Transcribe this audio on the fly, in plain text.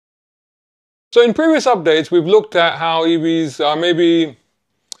So in previous updates, we've looked at how EVs are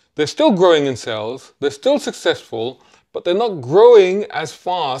they're still growing in sales, they're still successful, but they're not growing as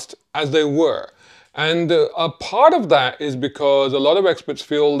fast as they were. And a part of that is because a lot of experts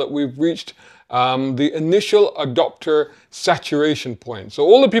feel that we've reached the initial adopter saturation point. So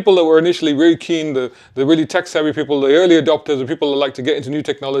all the people that were initially really keen, the really tech-savvy people, the early adopters, the people that like to get into new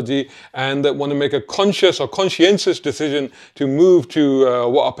technology and that want to make a conscious or conscientious decision to move to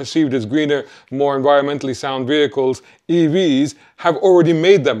what are perceived as greener, more environmentally sound vehicles, EVs, have already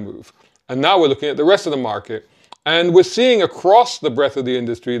made that move. And now we're looking at the rest of the market. And we're seeing across the breadth of the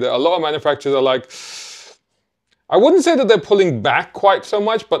industry that a lot of manufacturers are like, I wouldn't say that they're pulling back quite so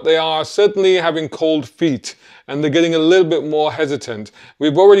much, but they are certainly having cold feet and they're getting a little bit more hesitant.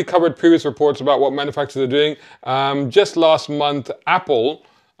 We've already covered previous reports about what manufacturers are doing. Just last month, Apple,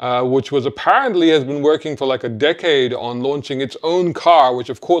 which was apparently has been working for like a decade on launching its own car, which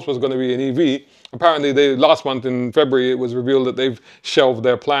of course was going to be an EV. Apparently, last month in February, it was revealed that they've shelved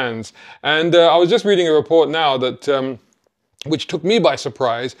their plans. And I was just reading a report now that which took me by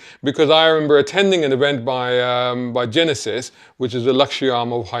surprise, because I remember attending an event by Genesis, which is the luxury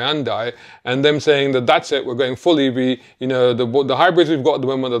arm of Hyundai, and them saying that that's it, we're going full EV. You know, the hybrids we've got at the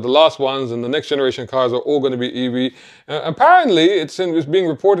moment are the last ones, and the next generation cars are all going to be EV. Apparently, it's being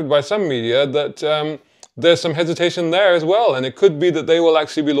reported by some media that there's some hesitation there as well, and it could be that they will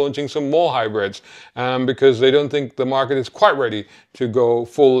actually be launching some more hybrids because they don't think the market is quite ready to go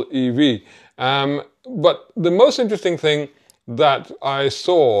full EV. But the most interesting thing that I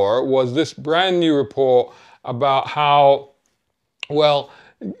saw was this brand new report about how, well,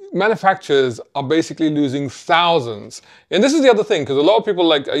 manufacturers are basically losing thousands. And this is the other thing, because a lot of people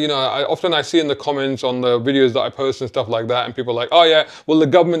like, you know, often I see in the comments on the videos that I post and stuff like that, and people are like, oh yeah, well the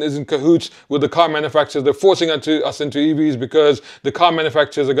government is in cahoots with the car manufacturers. They're forcing us into EVs because the car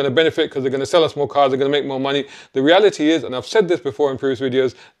manufacturers are going to benefit because they're going to sell us more cars, they're going to make more money. The reality is, and I've said this before in previous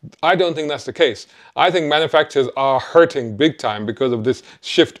videos, I don't think that's the case. I think manufacturers are hurting big time because of this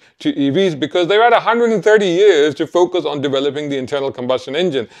shift to EVs, because they've had 130 years to focus on developing the internal combustion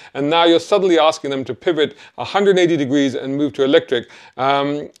engine. And now you're suddenly asking them to pivot 180 degrees and move to electric.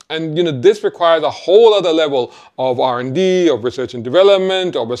 And you know, this requires a whole other level of R&D, of research and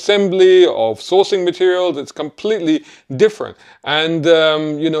development, of assembly, of sourcing materials. It's completely different. And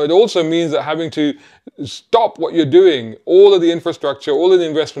you know, it also means that having to stop what you're doing, all of the infrastructure, all of the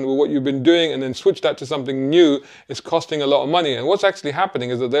investment with what you've been doing, and then switch that to something new is costing a lot of money. And what's actually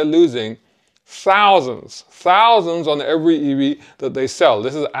happening is that they're losing thousands on every EV that they sell.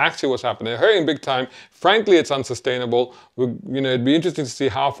 This is actually what's happening. They're hurting big time. Frankly, it's unsustainable. You know, it'd be interesting to see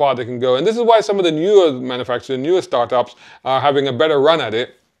how far they can go. And this is why some of the newer manufacturers, newer startups are having a better run at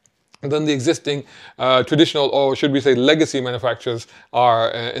it than the existing traditional, or should we say legacy manufacturers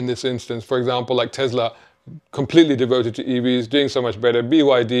are in this instance. For example, like Tesla, completely devoted to EVs, doing so much better.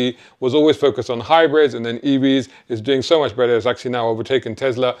 BYD was always focused on hybrids, and then EVs is doing so much better. It's actually now overtaken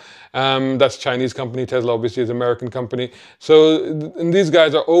Tesla. That's a Chinese company. Tesla obviously is an American company. So and these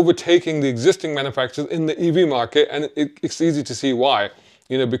guys are overtaking the existing manufacturers in the EV market, and it's easy to see why.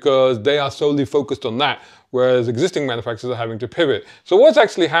 You know, because they are solely focused on that, whereas existing manufacturers are having to pivot. So what's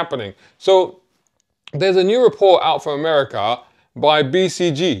actually happening? So there's a new report out from America by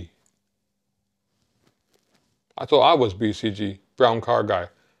BCG. I thought I was BCG, brown car guy.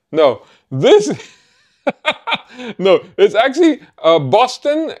 No, this, no, it's actually a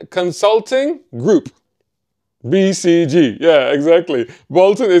Boston Consulting Group. BCG, yeah, exactly.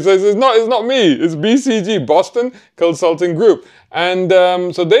 Bolton, it's not me, it's BCG, Boston Consulting Group. And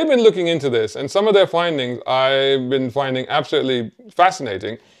so they've been looking into this, and some of their findings I've been finding absolutely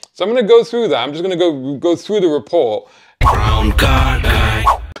fascinating. So I'm going to go through that. I'm just going to go through the report. Brown car guy.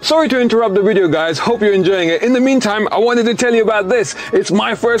 Sorry to interrupt the video, guys. Hope you're enjoying it. In the meantime, I wanted to tell you about this. It's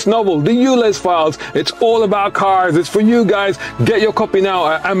my first novel, The Ulez Files. It's all about cars. It's for you guys. Get your copy now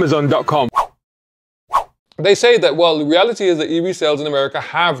at Amazon.com. They say that, well, the reality is that EV sales in America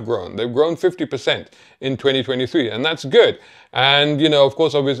have grown. They've grown 50% in 2023, and that's good. And, you know, of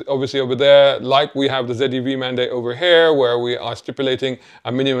course, obviously over there, like we have the ZEV mandate over here, where we are stipulating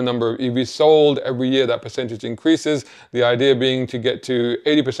a minimum number of EVs sold. Every year that percentage increases. The idea being to get to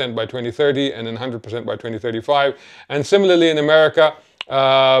 80% by 2030 and then 100% by 2035. And similarly in America, the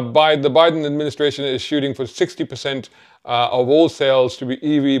Biden administration is shooting for 60% of all sales to be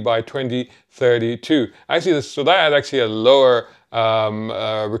EV by 2032. Actually, so that is actually a lower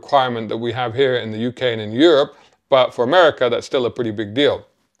requirement that we have here in the UK and in Europe, but for America, that's still a pretty big deal.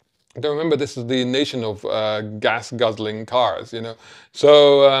 don't remember, this is the nation of gas guzzling cars, you know.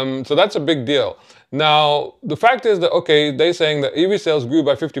 So that's a big deal. Now, the fact is that, okay, they're saying that EV sales grew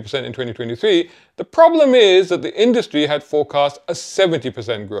by 50% in 2023. The problem is that the industry had forecast a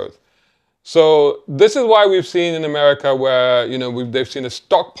 70% growth. So this is why we've seen in America where, you know, they've seen a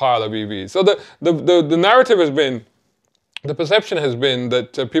stockpile of EVs. So the narrative has been, the perception has been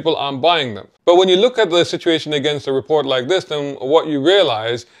that people aren't buying them. But when you look at the situation against a report like this, then what you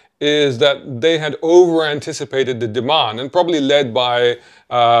realize is that they had over-anticipated the demand, and probably led by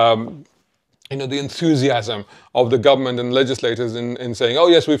you know, the enthusiasm of the government and legislators in saying, oh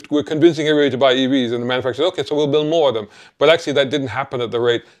yes, we're convincing everybody to buy EVs, and the manufacturers, okay, so we'll build more of them. But actually that didn't happen at the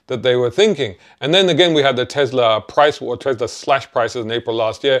rate that they were thinking. And then again, we had the Tesla price war, Tesla slashed prices in April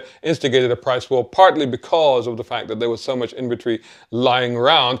last year, instigated a price war, partly because of the fact that there was so much inventory lying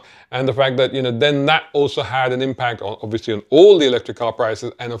around, and the fact that, you know, then that also had an impact on, obviously, on all the electric car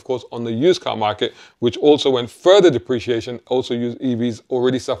prices, and of course on the used car market, which also went further depreciation. Also, used EVs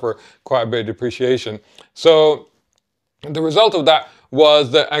already suffer quite a bit of depreciation. So the result of that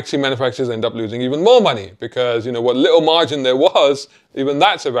was that actually manufacturers end up losing even more money, because, you know, what little margin there was, even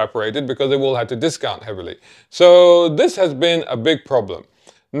that's evaporated because they've all had to discount heavily. So this has been a big problem.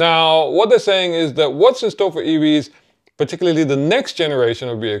 Now, what they're saying is that what's in store for EVs, particularly the next generation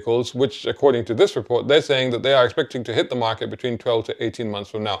of vehicles, which according to this report, they're saying that they are expecting to hit the market between 12 to 18 months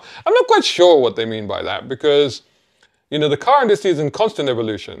from now. I'm not quite sure what they mean by that, because, you know, the car industry is in constant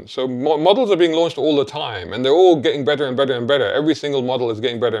evolution. So models are being launched all the time, and they're all getting better and better and better. Every single model is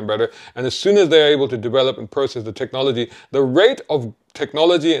getting better and better. And as soon as they're able to develop and process the technology, the rate of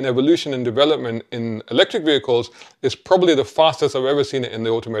technology and evolution and development in electric vehicles is probably the fastest I've ever seen it in the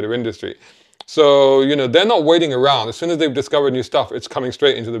automotive industry. So, you know, they're not waiting around. As soon as they've discovered new stuff, it's coming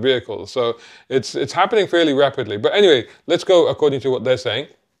straight into the vehicles. So it's happening fairly rapidly. But anyway, let's go according to what they're saying.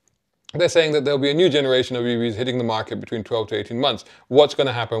 They're saying that there'll be a new generation of EVs hitting the market between 12 to 18 months. What's going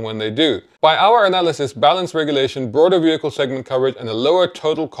to happen when they do? By our analysis, balanced regulation, broader vehicle segment coverage, and a lower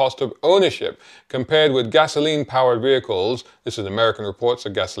total cost of ownership compared with gasoline-powered vehicles, this is American reports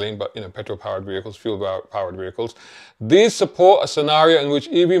of gasoline, but, you know, petrol-powered vehicles, fuel-powered vehicles, these support a scenario in which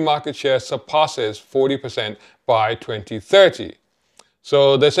EV market share surpasses 40% by 2030.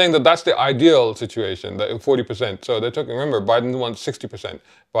 So they're saying that that's the ideal situation, that 40%. So they're talking, remember, Biden wants 60%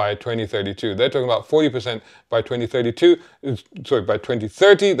 by 2032. They're talking about 40% by 2032. Sorry, by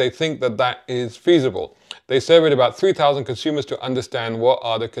 2030, they think that that is feasible. They surveyed about 3,000 consumers to understand what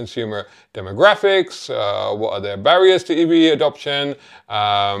are the consumer demographics, what are their barriers to EV adoption,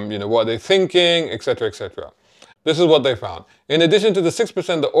 you know, what are they thinking, etc., etc. This is what they found. In addition to the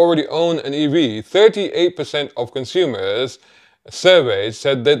 6% that already own an EV, 38% of consumers surveys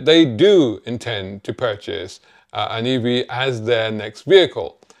said that they do intend to purchase an EV as their next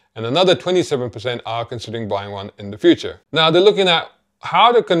vehicle. And another 27% are considering buying one in the future. Now they're looking at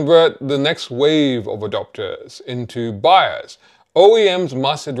how to convert the next wave of adopters into buyers. OEMs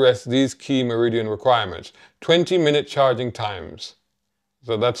must address these key Meridian requirements. 20-minute charging times.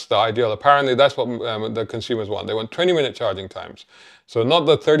 So that's the ideal. Apparently that's what the consumers want. They want 20-minute charging times. So not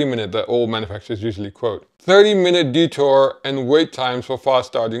the 30-minute that all manufacturers usually quote. 30-minute detour and wait times for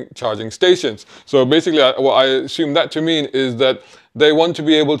fast charging stations. So basically what I assume that to mean is that they want to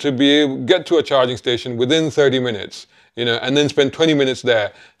be able to get to a charging station within 30 minutes, you know, and then spend 20 minutes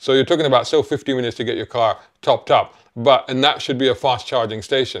there. So you're talking about still 50 minutes to get your car topped up. And that should be a fast charging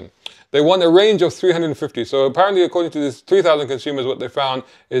station. They want a range of 350. So apparently, according to this 3,000 consumers, what they found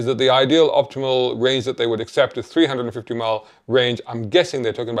is that the ideal optimal range that they would accept is 350-mile range. I'm guessing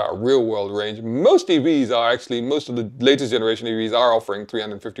they're talking about a real-world range. Most EVs are actually, most of the latest generation EVs are offering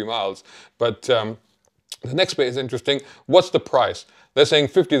 350 miles. But the next bit is interesting. What's the price? They're saying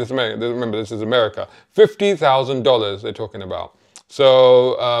 50, this America, remember this is America, $50,000 they're talking about.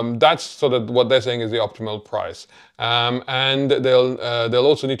 So that's sort of what they're saying is the optimal price. And they'll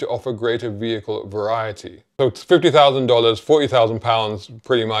also need to offer greater vehicle variety. So it's $50,000, 40,000 pounds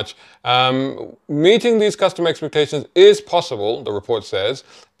pretty much. Meeting these customer expectations is possible, the report says,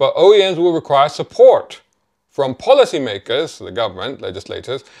 but OEMs will require support from policymakers, the government,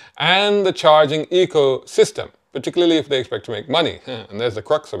 legislators, and the charging ecosystem, particularly if they expect to make money. And there's the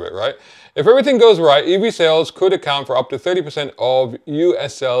crux of it, right? If everything goes right, EV sales could account for up to 30% of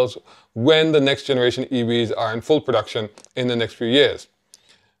US sales when the next generation EVs are in full production in the next few years.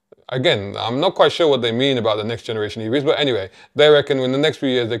 Again, I'm not quite sure what they mean about the next generation EVs, but anyway, they reckon in the next few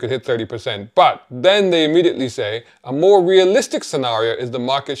years they could hit 30%. But then they immediately say a more realistic scenario is the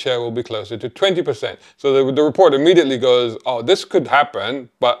market share will be closer to 20%. So the report immediately goes, oh, this could happen,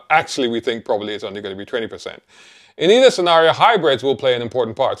 but actually we think probably it's only going to be 20%. In either scenario, hybrids will play an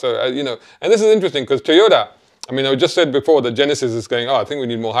important part. So, you know, and this is interesting because Toyota, I mean, I just said before that Genesis is going, oh, I think we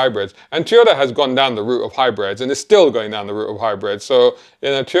need more hybrids. And Toyota has gone down the route of hybrids and is still going down the route of hybrids. So, you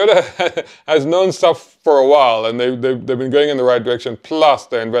know, Toyota has known stuff for a while and they've been going in the right direction, plus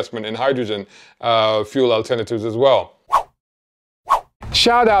their investment in hydrogen fuel alternatives as well.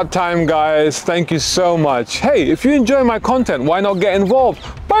 Shout out time, guys. Thank you so much. Hey, if you enjoy my content, why not get involved?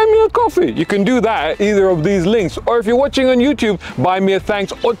 Buy me a coffee. You can do that at either of these links. Or if you're watching on YouTube, buy me a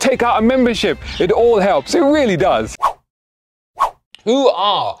thanks or take out a membership. It all helps. It really does. Who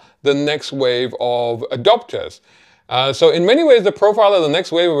are the next wave of adopters? So in many ways, the profile of the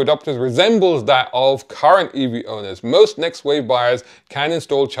next wave of adopters resembles that of current EV owners. Most next wave buyers can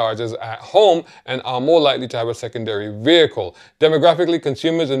install chargers at home and are more likely to have a secondary vehicle. Demographically,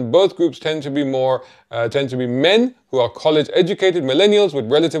 consumers in both groups tend to be men who are college-educated millennials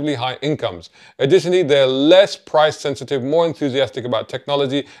with relatively high incomes. Additionally, they're less price-sensitive, more enthusiastic about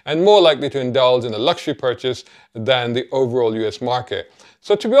technology, and more likely to indulge in a luxury purchase than the overall US market.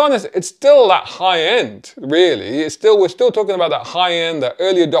 So to be honest, it's still that high end, really. We're still talking about that high end, the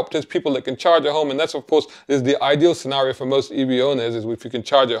early adopters, people that can charge at home. And that's, of course, is the ideal scenario for most EV owners, is if you can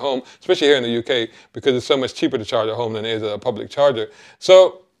charge at home, especially here in the UK, because it's so much cheaper to charge at home than it is at a public charger.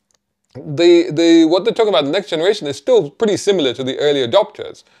 So what they're talking about, the next generation, is still pretty similar to the early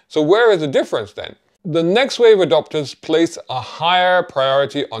adopters. So where is the difference then? The next wave adopters place a higher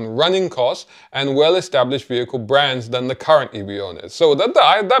priority on running costs and well-established vehicle brands than the current EV owners. So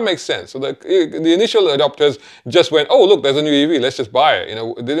that makes sense. So the initial adopters just went, oh, look, there's a new EV, let's just buy it. You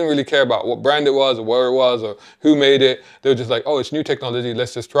know, they didn't really care about what brand it was or where it was or who made it. They were just like, oh, it's new technology,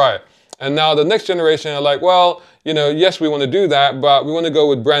 let's just try it. And now the next generation are like, well, you know, yes, we want to do that, but we want to go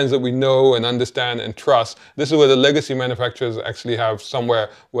with brands that we know and understand and trust. This is where the legacy manufacturers actually have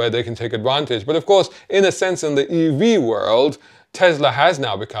somewhere where they can take advantage. But of course, in a sense, in the EV world, Tesla has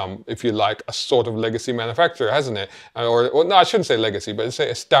now become, if you like, a sort of legacy manufacturer, hasn't it? Or no, I shouldn't say legacy, but say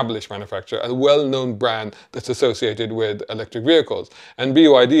established manufacturer, a well-known brand that's associated with electric vehicles. And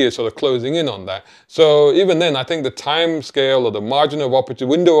BYD is sort of closing in on that. So even then, I think the time scale or the margin of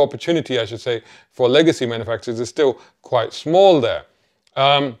window of opportunity, I should say, for legacy manufacturers is still quite small there.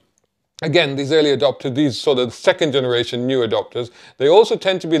 Again, these early adopters, these sort of second generation new adopters, they also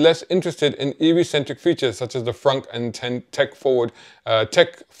tend to be less interested in EV-centric features such as the front and tech-forward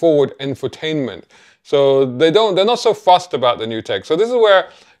infotainment. So they're not so fussed about the new tech. So this is where,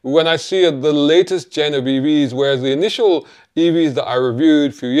 when I see the latest gen of EVs, whereas the initial EVs that I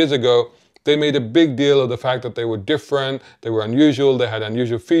reviewed a few years ago, they made a big deal of the fact that they were different, they were unusual, they had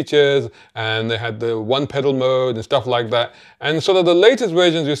unusual features, and they had the one-pedal mode and stuff like that. And sort of the latest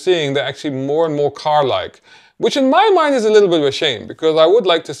versions you're seeing, they're actually more and more car-like, which in my mind is a little bit of a shame, because I would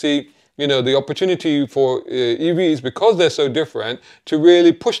like to see, you know, the opportunity for EVs, because they're so different, to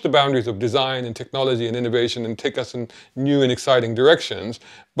really push the boundaries of design and technology and innovation and take us in new and exciting directions.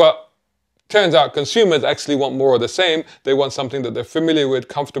 But turns out consumers actually want more of the same. They want something that they're familiar with,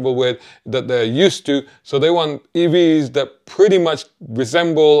 comfortable with, that they're used to. So they want EVs that pretty much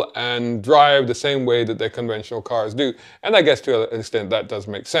resemble and drive the same way that their conventional cars do. And I guess to an extent that does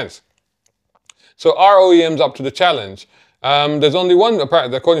make sense. So are OEMs up to the challenge? There's only one,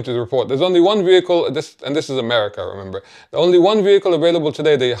 according to the report, there's only one vehicle, and this is America, remember. The only one vehicle available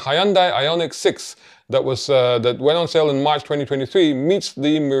today, the Hyundai Ioniq 6, that went on sale in March 2023, meets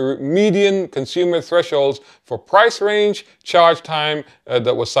the median consumer thresholds for price range, charge time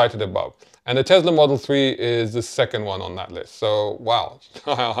that was cited above. And the Tesla Model 3 is the second one on that list. So, wow,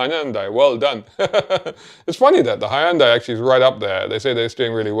 Hyundai, well done. It's funny that the Hyundai actually is right up there. They say they're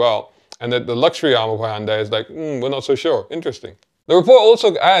doing really well. And that the luxury arm of Hyundai is like, we're not so sure. Interesting. The report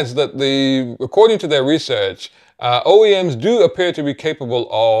also adds that according to their research, OEMs do appear to be capable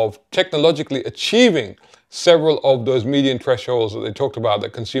of technologically achieving several of those median thresholds that they talked about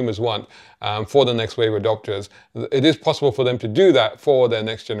that consumers want for the next wave adopters. It is possible for them to do that for their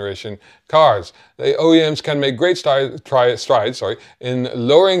next generation cars. The OEMs can make great strides in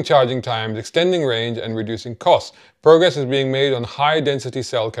lowering charging times, extending range, and reducing costs. Progress is being made on high-density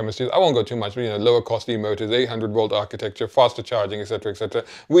cell chemistries. I won't go too much, but, you know, lower cost e-motors, 800-volt architecture, faster charging, etc., etc.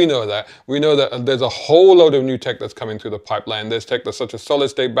 We know that. We know that there's a whole load of new tech that's coming through the pipeline. There's tech that's such as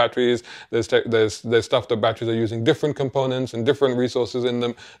solid-state batteries. There's stuff that batteries are using different components and different resources in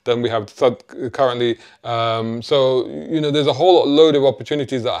them than we have currently. So, you know, there's a whole load of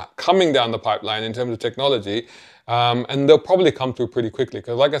opportunities that are coming down the pipeline in terms of technology. And they'll probably come through pretty quickly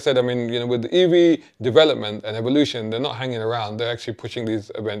because, like I said, I mean, you know, with the EV development and evolution, they're not hanging around. They're actually pushing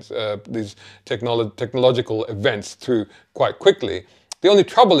these events, these technological events through quite quickly. The only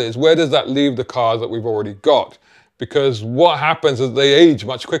trouble is, where does that leave the cars that we've already got? because what happens is they age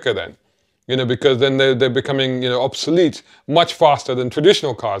much quicker then. Because then they're becoming, obsolete much faster than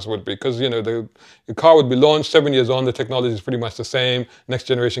traditional cars would be. Because, the car would be launched 7 years on, the technology is pretty much the same. Next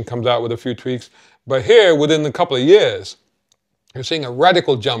generation comes out with a few tweaks. But here, within a couple of years, you're seeing a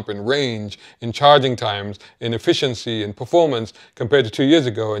radical jump in range, in charging times, in efficiency, in performance compared to 2 years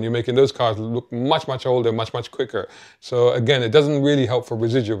ago. And you're making those cars look much, much older, much, much quicker. So again, it doesn't really help for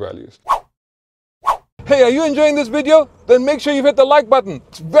residual values. Hey, are you enjoying this video? Then make sure you've hit the like button.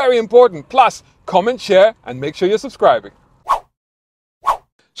 It's very important. Plus, comment, share, and make sure you're subscribing.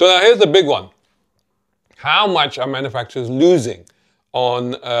 So now here's the big one. How much are manufacturers losing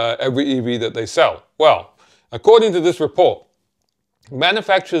on every EV that they sell? Well, according to this report,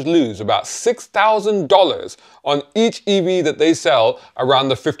 manufacturers lose about $6,000 on each EV that they sell around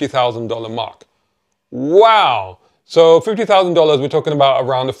the $50,000 mark. Wow! So $50,000, we're talking about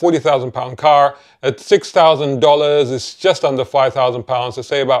around a £40,000 car. At $6,000, it's just under £5,000, so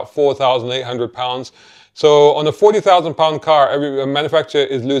say about £4,800. So on a £40,000 car, every manufacturer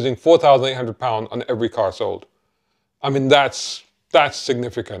is losing £4,800 on every car sold. I mean, that's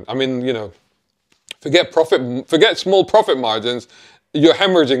significant. I mean, forget small profit margins. You're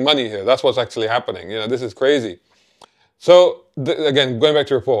hemorrhaging money here. That's what's actually happening. This is crazy. So again, going back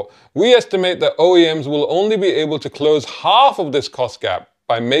to the report, we estimate that OEMs will only be able to close half of this cost gap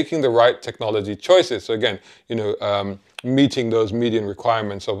by making the right technology choices. So again, meeting those median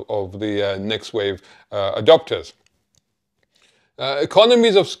requirements of the next wave adopters.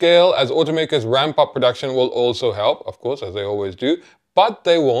 Economies of scale as automakers ramp up production will also help, of course, as they always do, but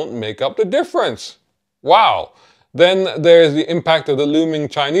they won't make up the difference. Wow. Then there's the impact of the looming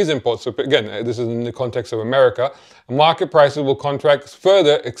Chinese imports. So again, this is in the context of America. Market prices will contract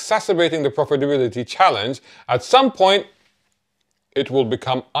further, exacerbating the profitability challenge. At some point, it will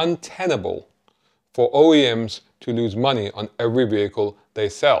become untenable for OEMs to lose money on every vehicle they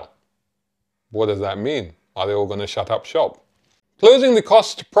sell. What does that mean? Are they all going to shut up shop? Closing the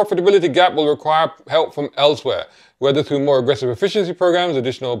cost profitability gap will require help from elsewhere, whether through more aggressive efficiency programs,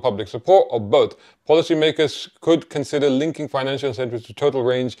 additional public support, or both. Policymakers could consider linking financial incentives to total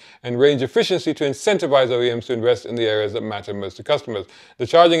range and range efficiency to incentivize OEMs to invest in the areas that matter most to customers. The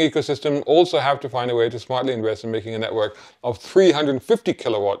charging ecosystem also have to find a way to smartly invest in making a network of 350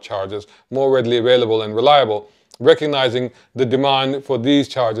 kilowatt chargers more readily available and reliable, recognizing the demand for these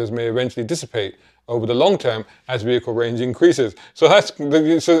chargers may eventually dissipate over the long term as vehicle range increases. So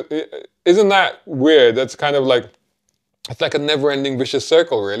isn't that weird? That's kind of like, it's like a never-ending vicious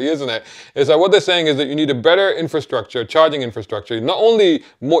circle, really, isn't it? It's like what they're saying is that you need a better infrastructure, charging infrastructure, not only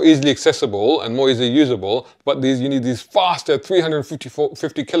more easily accessible and more easily usable, but you need these faster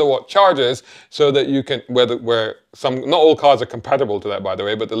 350 kilowatt chargers so that you can, where some, not all cars are compatible to that, by the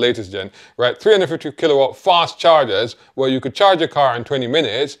way, but the latest gen, right? 350 kilowatt fast chargers where you could charge your car in 20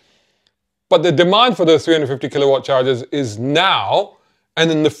 minutes. But the demand for those 350 kilowatt chargers is now, and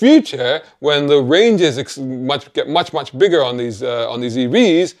in the future, when the ranges get much bigger on these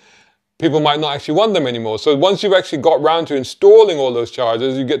EVs, people might not actually want them anymore. So once you've actually got round to installing all those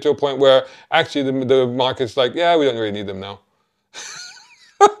chargers, you get to a point where actually the market's like, yeah, we don't really need them now.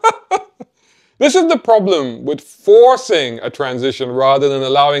 This is the problem with forcing a transition rather than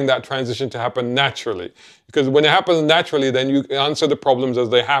allowing that transition to happen naturally. Because when it happens naturally, then you answer the problems as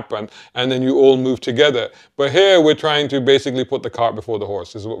they happen, and then you all move together. But here, we're trying to basically put the cart before the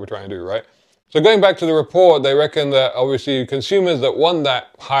horse. This is what we're trying to do, right? So going back to the report, they reckon that obviously consumers that want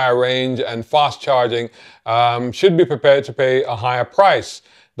that higher range and fast charging should be prepared to pay a higher price.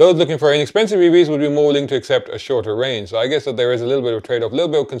 Those looking for inexpensive EVs would be more willing to accept a shorter range. So I guess that there is a little bit of trade-off, a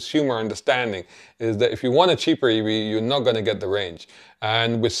little bit of consumer understanding is that if you want a cheaper EV, you're not going to get the range.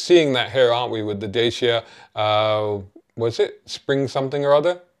 And we're seeing that here, aren't we, with the Dacia, what's it, Spring something or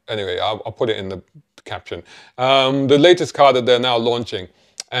other? Anyway, I'll put it in the caption. The latest car that they're now launching.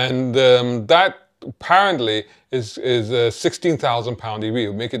 And that apparently is a £16,000 EV. It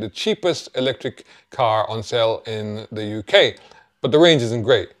would make it the cheapest electric car on sale in the UK. But the range isn't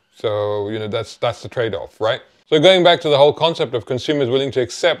great. So, that's the trade-off, right? So going back to the whole concept of consumers willing to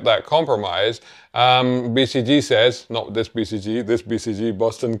accept that compromise, BCG says, not this BCG,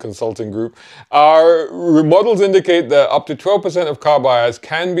 Boston Consulting Group, our models indicate that up to 12% of car buyers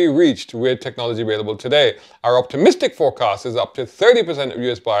can be reached with technology available today. Our optimistic forecast is up to 30% of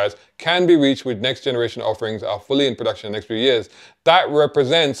US buyers can be reached with next generation offerings are fully in production in the next few years. That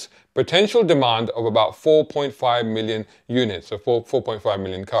represents potential demand of about 4.5 million units, so 4.5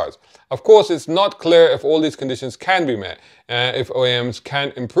 million cars. Of course, it's not clear if all these conditions can be met. If OEMs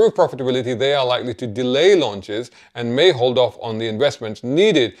can improve profitability, they are likely to delay launches and may hold off on the investments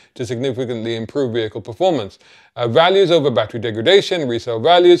needed to significantly improve vehicle performance. Values over battery degradation, resale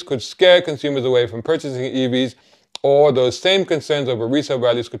values could scare consumers away from purchasing EVs, or those same concerns over resale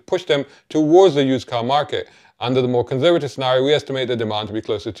values could push them towards the used car market. Under the more conservative scenario, we estimate the demand to be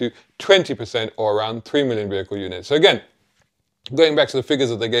closer to 20% or around 3 million vehicle units. So again, going back to the figures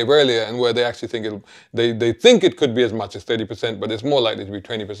that they gave earlier and where they actually think they think it could be as much as 30%, but it's more likely to be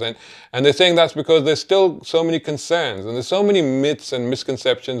 20%. And they're saying that's because there's still so many concerns and there's so many myths and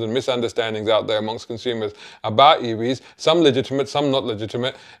misconceptions and misunderstandings out there amongst consumers about EVs, some legitimate, some not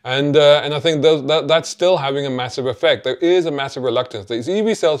legitimate. And I think that's still having a massive effect. There is a massive reluctance. These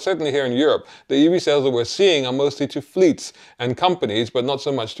EV sales, certainly here in Europe, the EV sales that we're seeing are mostly to fleets and companies, but not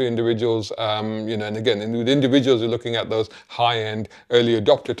so much to individuals. And again, with individuals, you're looking at those high-end early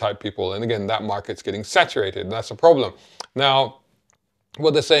adopter type people, and again that market's getting saturated, and that's a problem. Now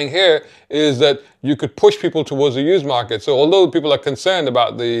what they're saying here is that you could push people towards the used market. So although people are concerned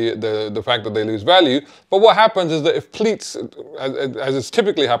about the fact that they lose value, but what happens is that if fleets, as it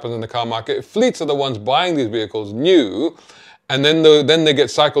typically happens in the car market, if fleets are the ones buying these vehicles new, and then they get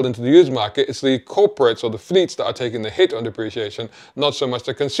cycled into the used market, it's the corporates or the fleets that are taking the hit on depreciation, not so much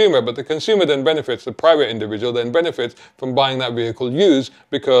the consumer. But the consumer then benefits, the private individual then benefits from buying that vehicle used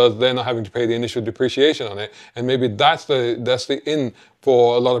because they're not having to pay the initial depreciation on it. And maybe that's the in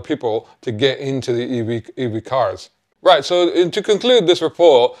for a lot of people to get into the EV cars. Right, so to conclude this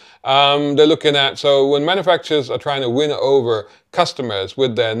report, they're looking at, so when manufacturers are trying to win over customers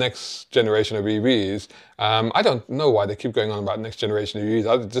with their next generation of EVs, I don't know why they keep going on about next generation of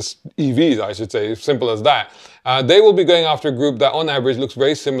EVs, just EVs I should say, simple as that. They will be going after a group that on average looks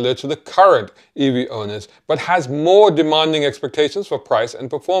very similar to the current EV owners, but has more demanding expectations for price and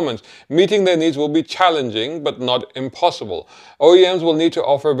performance. Meeting their needs will be challenging, but not impossible. OEMs will need to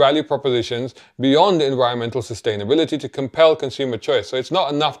offer value propositions beyond environmental sustainability to compel consumer choice. So it's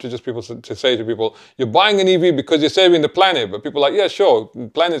not enough to just to say to people, you're buying an EV because you're saving the planet, but people are like, yeah, sure,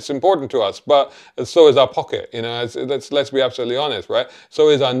 planet's important to us, but so is our pocket. Let's be absolutely honest, right? So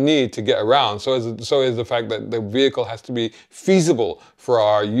is our need to get around. So is the fact that the vehicle has to be feasible for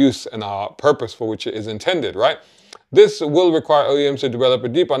our use and our purpose for which it is intended, right? This will require OEMs to develop a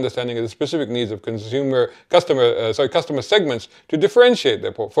deep understanding of the specific needs of customer segments to differentiate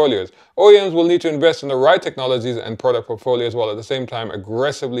their portfolios. OEMs will need to invest in the right technologies and product portfolios while at the same time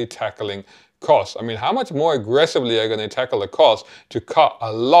aggressively tackling costs. I mean, how much more aggressively are you going to tackle the cost to cut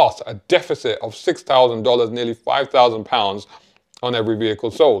a loss, a deficit of $6,000, nearly £5,000 on every vehicle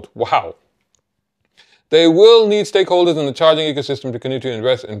sold? Wow. They will need stakeholders in the charging ecosystem to continue to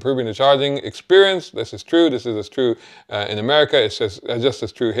invest in improving the charging experience. This is true. This is as true in America. It's just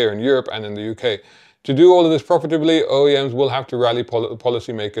as true here in Europe and in the UK. To do all of this profitably, OEMs will have to rally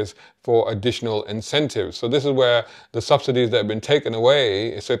policymakers for additional incentives. So this is where the subsidies that have been taken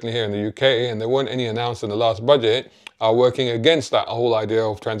away, certainly here in the UK, and there weren't any announced in the last budget, are working against that whole idea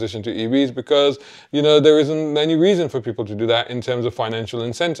of transition to EVs because, there isn't any reason for people to do that in terms of financial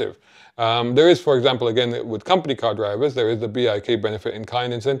incentive. There is, for example, again, with company car drivers, there is the BIK benefit in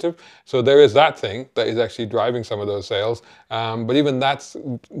kind incentive. So there is that thing that is actually driving some of those sales. But even that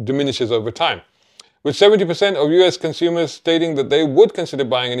diminishes over time. With 70% of US consumers stating that they would consider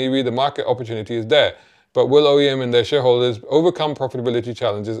buying an EV, the market opportunity is there. But will OEM and their shareholders overcome profitability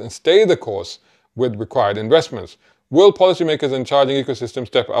challenges and stay the course with required investments? Will policymakers and charging ecosystems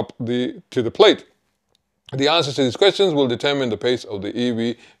step up to the plate? The answers to these questions will determine the pace of the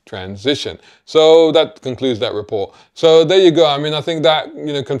EV transition. So that concludes that report. So there you go. I mean, I think that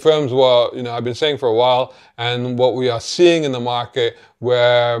confirms what I've been saying for a while, and what we are seeing in the market,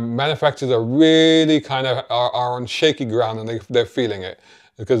 where manufacturers are really kind of are on shaky ground, and they're feeling it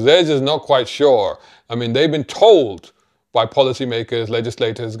because they're just not quite sure. I mean, they've been told by policymakers,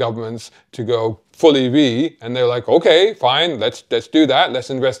 legislators, governments to go full EV, and they're like, okay, fine, let's do that, let's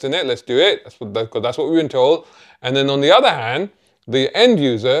invest in it, let's do it. That's what we've been told. And then on the other hand, the end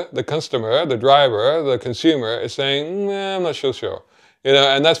user, the customer, the driver, the consumer is saying, I'm not so sure.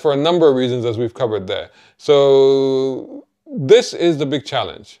 And that's for a number of reasons, as we've covered there. So this is the big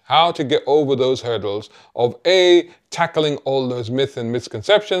challenge, how to get over those hurdles of A, tackling all those myths and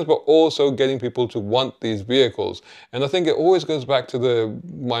misconceptions, but also getting people to want these vehicles. And I think it always goes back to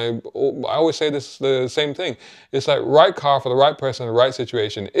I always say this, the same thing. It's like right car for the right person in the right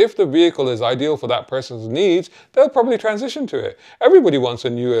situation. If the vehicle is ideal for that person's needs, they'll probably transition to it. Everybody wants a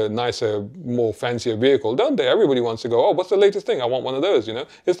newer, nicer, more fancier vehicle, don't they? Everybody wants to go, oh, what's the latest thing? I want one of those, you know?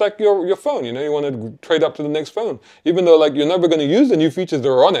 It's like your phone, you know? You want to trade up to the next phone. Even though like you're never going to use the new features that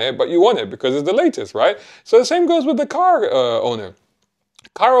are on it, but you want it because it's the latest, right? So the same goes with the car owner.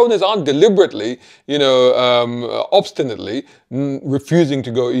 Car owners aren't deliberately, obstinately refusing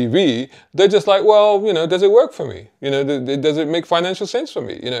to go EV. They're just like, well, you know, does it work for me? You know, does it make financial sense for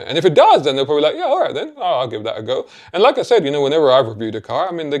me? You know, and if it does, then they're probably like, yeah, all right, then I'll give that a go. And like I said, you know, whenever I've reviewed a car,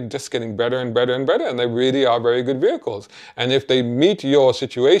 I mean, they're just getting better and better and better, and they really are very good vehicles. And if they meet your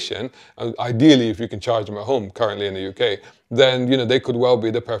situation, ideally, if you can charge them at home, currently in the UK, then, you know, they could well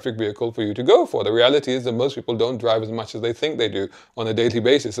be the perfect vehicle for you to go for. The reality is that most people don't drive as much as they think they do on a daily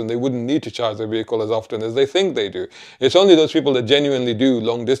basis, and they wouldn't need to charge their vehicle as often as they think they do. It's only those people that genuinely do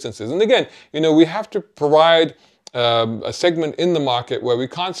long distances. And again, you know, we have to provide a segment in the market where we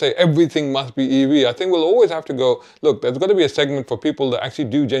can't say everything must be EV. I think we'll always have to go, look, there's got to be a segment for people that actually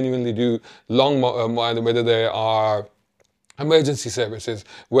do genuinely do long, whether they are emergency services,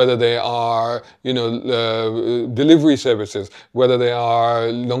 whether they are, you know, delivery services, whether they are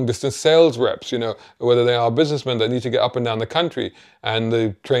long-distance sales reps, you know, whether they are businessmen that need to get up and down the country, and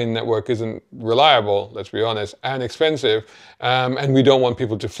the train network isn't reliable, let's be honest, and expensive, and we don't want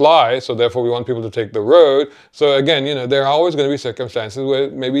people to fly, so therefore we want people to take the road. So again, you know, there are always going to be circumstances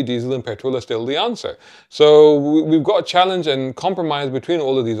where maybe diesel and petrol are still the answer. So we've got a challenge and compromise between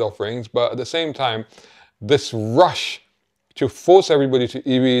all of these offerings, but at the same time, this rush to force everybody to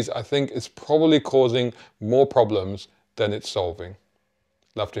EVs, I think, is probably causing more problems than it's solving.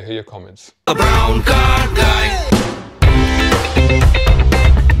 Love to hear your comments. A brown car guy.